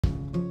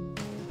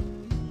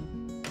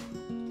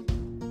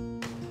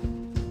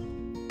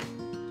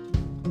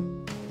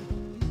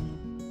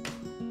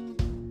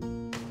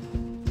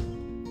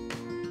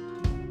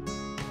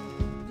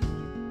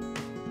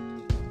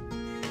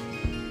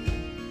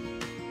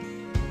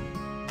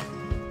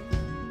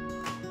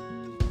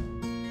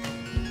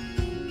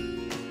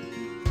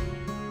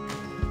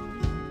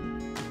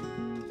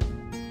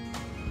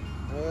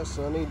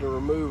So I need to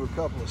remove a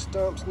couple of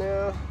stumps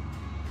now,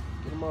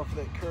 get them off of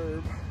that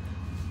curb.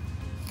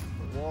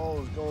 The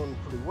wall is going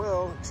pretty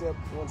well, except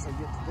once I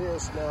get to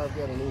this, now I've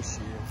got an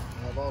issue.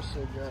 I've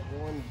also got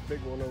one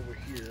big one over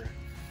here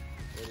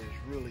that is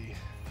really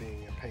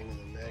being a pain in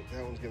the neck.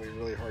 That one's gonna be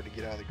really hard to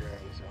get out of the ground,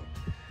 so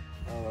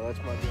I don't know, that's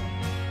my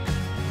job.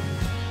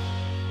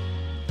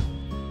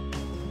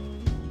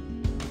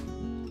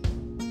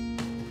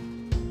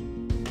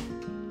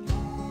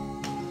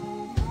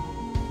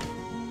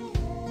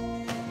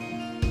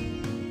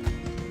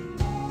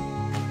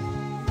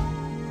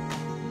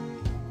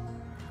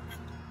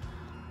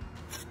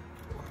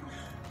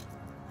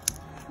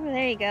 Oh,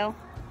 there you go.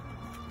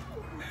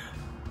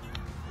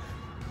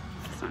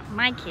 It's not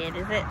my kid,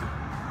 is it?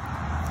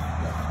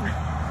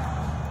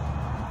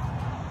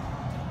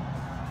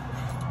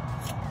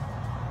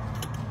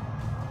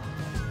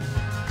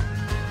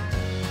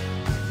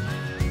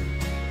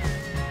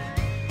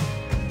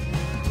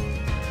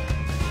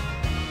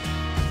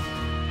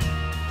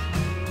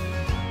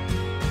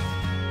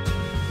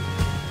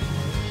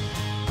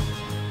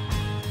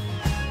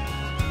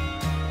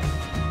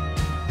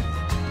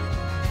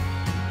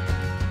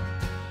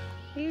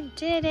 You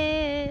did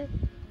it.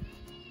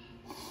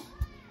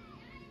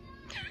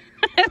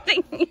 I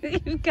think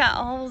you've got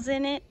holes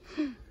in it.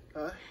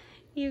 Huh?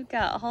 You've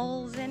got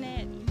holes in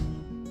it.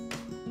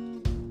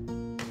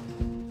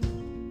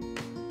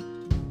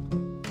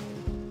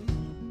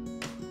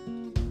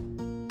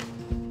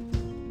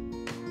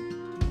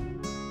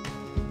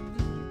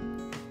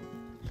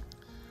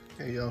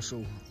 Hey y'all,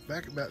 so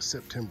back about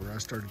September, I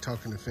started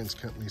talking to fence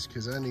companies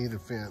because I need a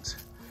fence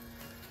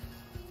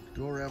to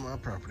go around my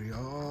property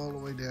all the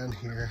way down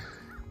here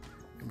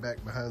and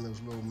back behind those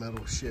little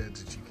metal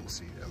sheds that you can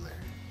see down there.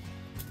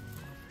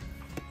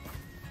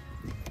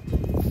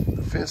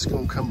 The fence is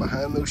gonna come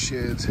behind those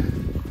sheds,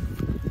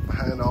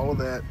 behind all of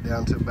that,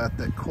 down to about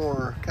that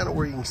corner, kind of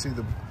where you can see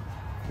the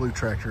blue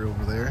tractor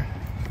over there.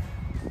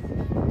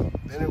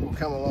 Then it will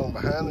come along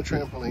behind the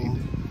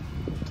trampoline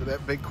to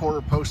that big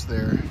corner post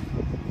there,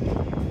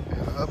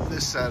 and up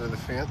this side of the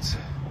fence,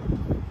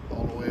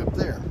 all the way up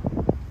there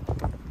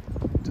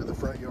to the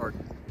front yard.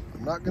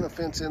 I'm not gonna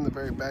fence in the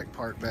very back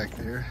part back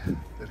there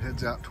that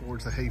heads out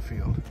towards the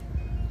hayfield.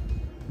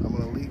 I'm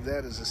gonna leave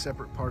that as a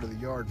separate part of the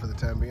yard for the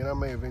time being. I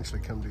may eventually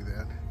come do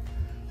that.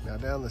 Now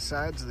down the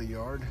sides of the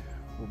yard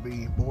will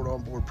be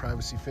board-on-board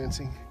privacy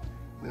fencing.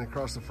 And then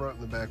across the front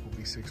and the back will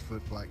be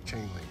 6-foot black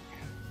chain link.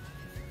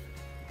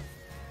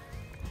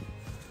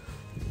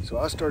 So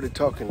I started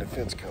talking to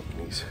fence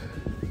companies.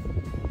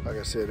 Like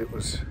I said, it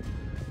was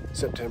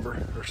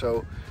September or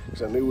so,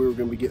 because I knew we were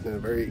gonna be getting a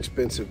very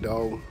expensive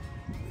dog,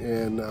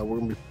 and we're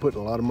gonna be putting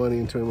a lot of money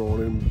into him. I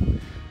want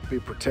him to be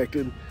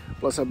protected.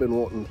 Plus I've been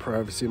wanting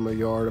privacy in my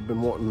yard. I've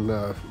been wanting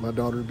my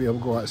daughter to be able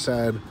to go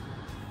outside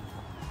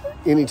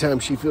anytime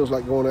she feels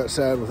like going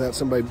outside without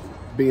somebody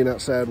being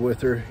outside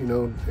with her, you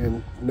know,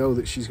 and know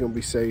that she's gonna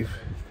be safe.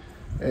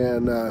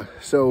 And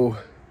so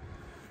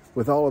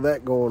with all of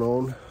that going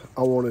on,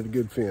 I wanted a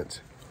good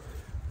fence.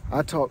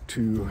 I talked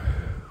to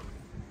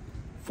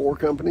 4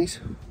 companies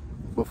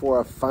before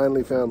I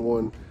finally found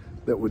one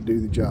that would do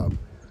the job.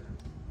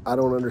 I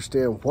don't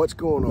understand what's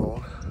going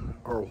on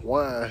or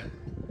why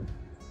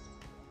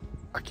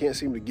I can't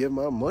seem to give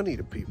my money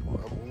to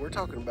people. I mean, we're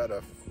talking about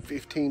a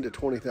 $15,000 to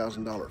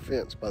 $20,000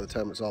 fence by the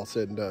time it's all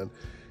said and done.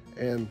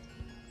 And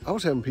I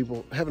was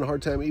having a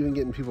hard time even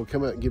getting people to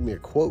come out and give me a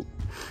quote.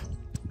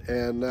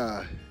 And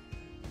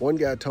one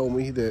guy told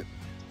me that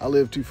I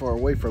lived too far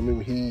away from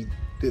him. He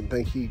didn't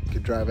think he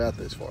could drive out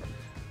this far.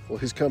 Well,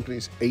 his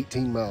company's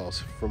 18 miles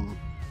from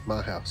my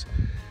house,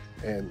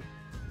 and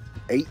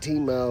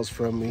 18 miles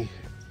from me,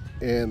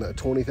 and a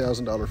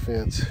 $20,000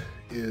 fence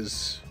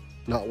is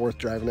not worth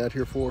driving out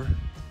here for.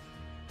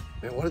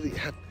 Man,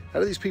 how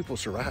do these people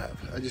survive?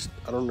 I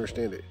don't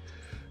understand it.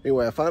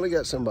 Anyway, I finally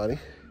got somebody.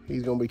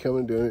 He's gonna be coming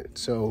and doing it.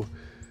 So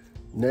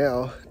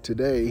now,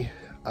 today,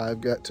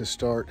 I've got to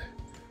start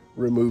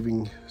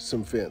removing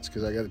some fence,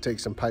 because I got to take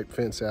some pipe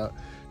fence out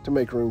to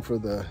make room for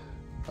the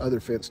other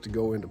fence to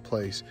go into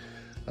place.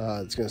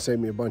 It's going to save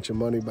me a bunch of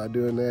money by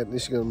doing that, and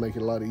this is going to make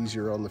it a lot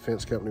easier on the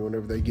fence company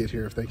whenever they get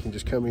here, if they can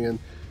just come in,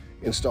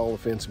 install the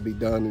fence, and be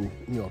done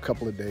in a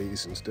couple of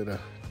days instead of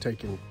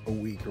taking a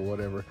week or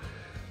whatever.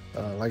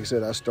 Like I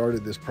said, I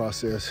started this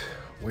process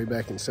way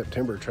back in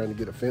September trying to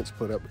get a fence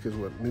put up, because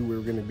I knew we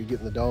were going to be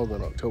getting the dog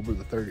on October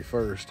the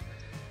 31st,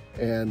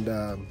 and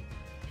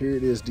here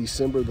it is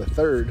December the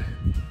 3rd,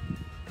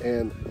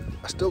 and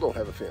I still don't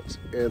have a fence,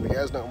 and the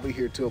guy's not gonna be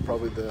here till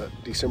probably the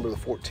December the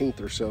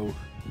 14th or so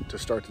to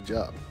start the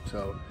job.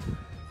 So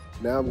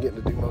now I'm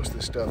getting to do most of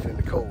this stuff in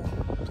the cold.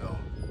 So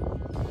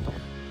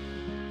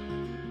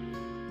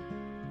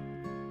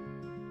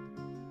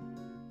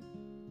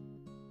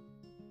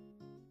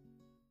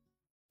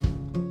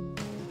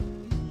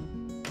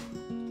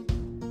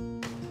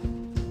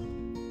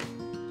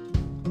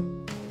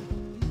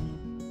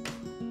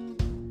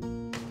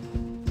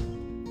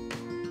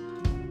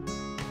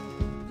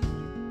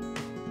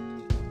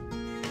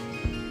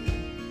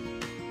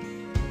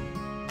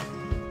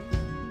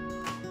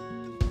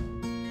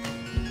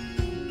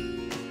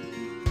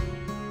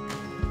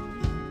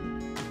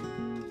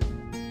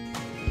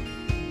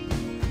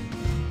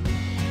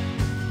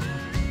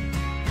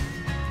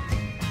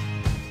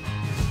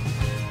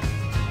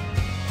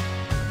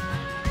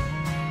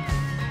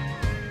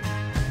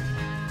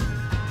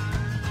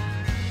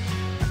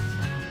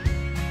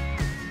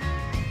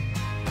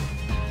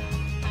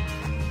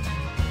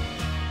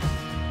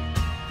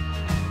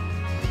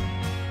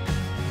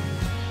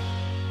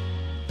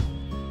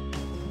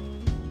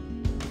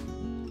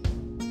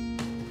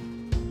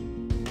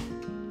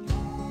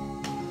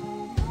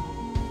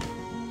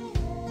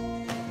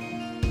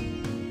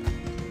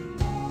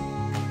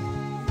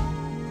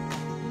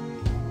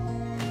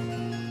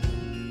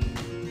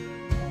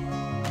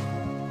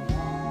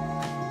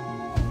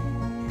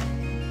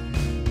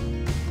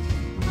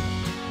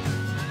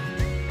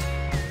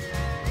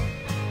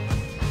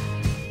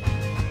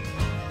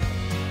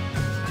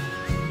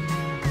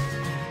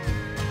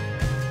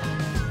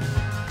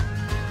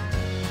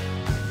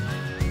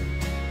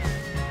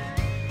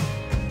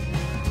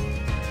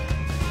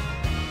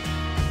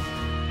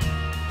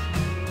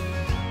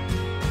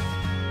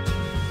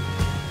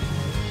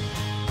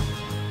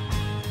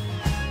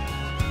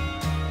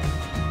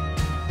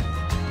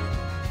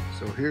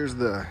here's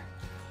the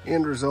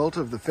end result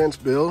of the fence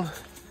build.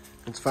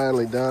 It's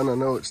finally done. I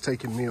know it's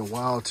taken me a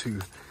while to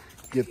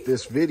get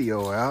this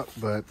video out,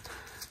 but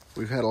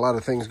we've had a lot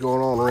of things going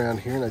on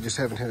around here and I just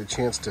haven't had a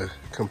chance to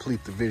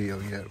complete the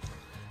video yet.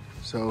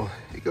 So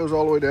it goes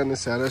all the way down this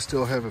side. I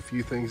still have a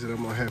few things that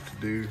I'm gonna have to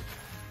do.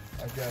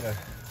 I've gotta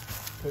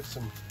put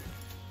some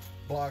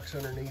blocks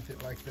underneath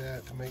it like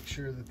that to make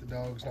sure that the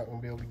dog's not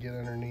gonna be able to get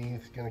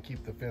underneath. It's gonna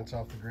keep the fence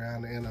off the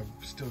ground, and I've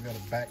still gotta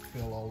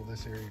backfill all of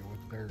this area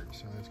with dirt,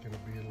 so that's gonna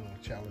be a little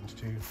challenge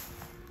too.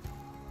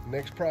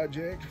 Next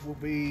project will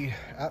be,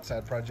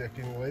 outside project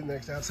anyway,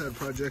 next outside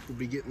project will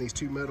be getting these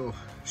 2 metal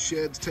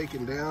sheds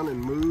taken down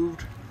and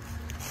moved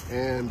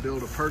and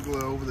build a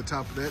pergola over the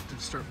top of that to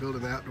start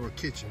building the outdoor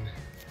kitchen.